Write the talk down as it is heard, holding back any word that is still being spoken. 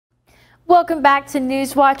Welcome back to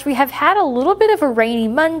Newswatch. We have had a little bit of a rainy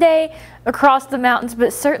Monday across the mountains,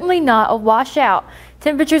 but certainly not a washout.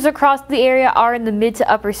 Temperatures across the area are in the mid to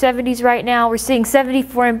upper 70s right now. We're seeing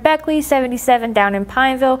 74 in Beckley, 77 down in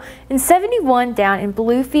Pineville, and 71 down in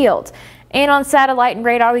Bluefield. And on satellite and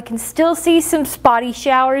radar, we can still see some spotty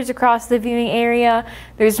showers across the viewing area.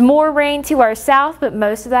 There's more rain to our south, but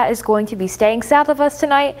most of that is going to be staying south of us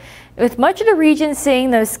tonight, with much of the region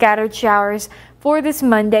seeing those scattered showers for this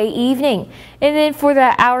Monday evening. And then for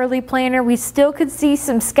the hourly planner, we still could see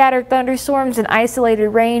some scattered thunderstorms and isolated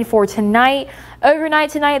rain for tonight. Overnight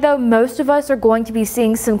tonight, though, most of us are going to be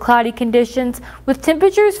seeing some cloudy conditions with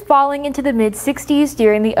temperatures falling into the mid-60s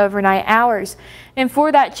during the overnight hours. And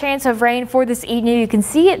for that chance of rain for this evening, you can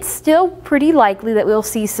see it's still pretty likely that we'll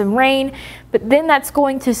see some rain, but then that's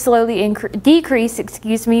going to slowly decrease,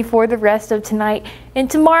 for the rest of tonight and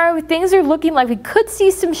tomorrow. Things are looking like we could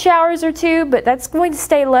see some showers or two, but that's going to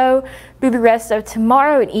stay low through the rest of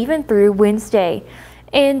tomorrow and even through Wednesday.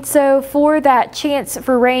 And so for that chance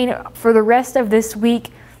for rain for the rest of this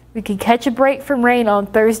week, we could catch a break from rain on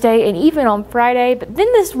Thursday and even on Friday, but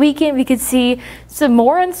then this weekend we could see some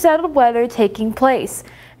more unsettled weather taking place.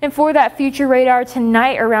 And for that future radar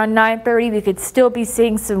tonight around 9:30, we could still be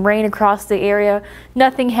seeing some rain across the area.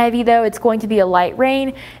 Nothing heavy though, it's going to be a light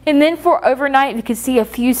rain. And then for overnight, we could see a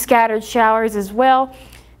few scattered showers as well.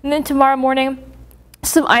 And then tomorrow morning,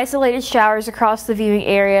 some isolated showers across the viewing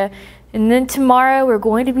area. And then tomorrow we're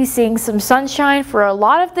going to be seeing some sunshine for a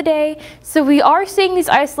lot of the day. So we are seeing these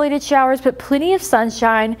isolated showers, but plenty of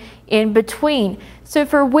sunshine in between. So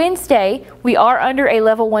for Wednesday, we are under a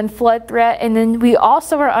level 1 flood threat, and then we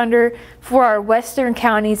also are under, for our western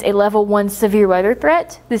counties, a level 1 severe weather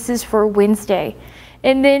threat. This is for Wednesday.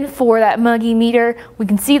 And then for that muggy meter, we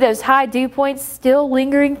can see those high dew points still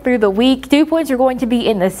lingering through the week. Dew points are going to be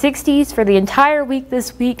in the 60s for the entire week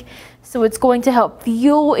this week. So it's going to help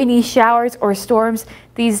fuel any showers or storms.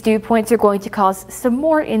 These dew points are going to cause some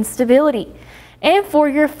more instability. And for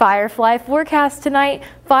your firefly forecast tonight,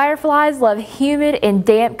 fireflies love humid and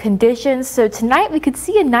damp conditions. So tonight we could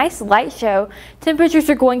see a nice light show. Temperatures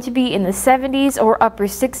are going to be in the 70s or upper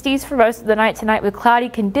 60s for most of the night tonight with cloudy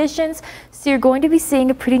conditions. So you're going to be seeing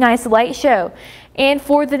a pretty nice light show. And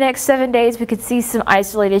for the next 7 days, we could see some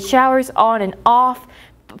isolated showers on and off.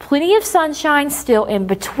 Plenty of sunshine still in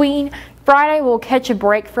between. Friday we'll catch a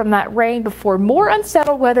break from that rain before more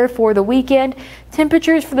unsettled weather for the weekend.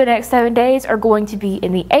 Temperatures for the next 7 days are going to be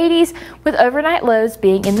in the 80s with overnight lows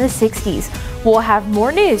being in the 60s. We'll have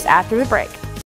more news after the break.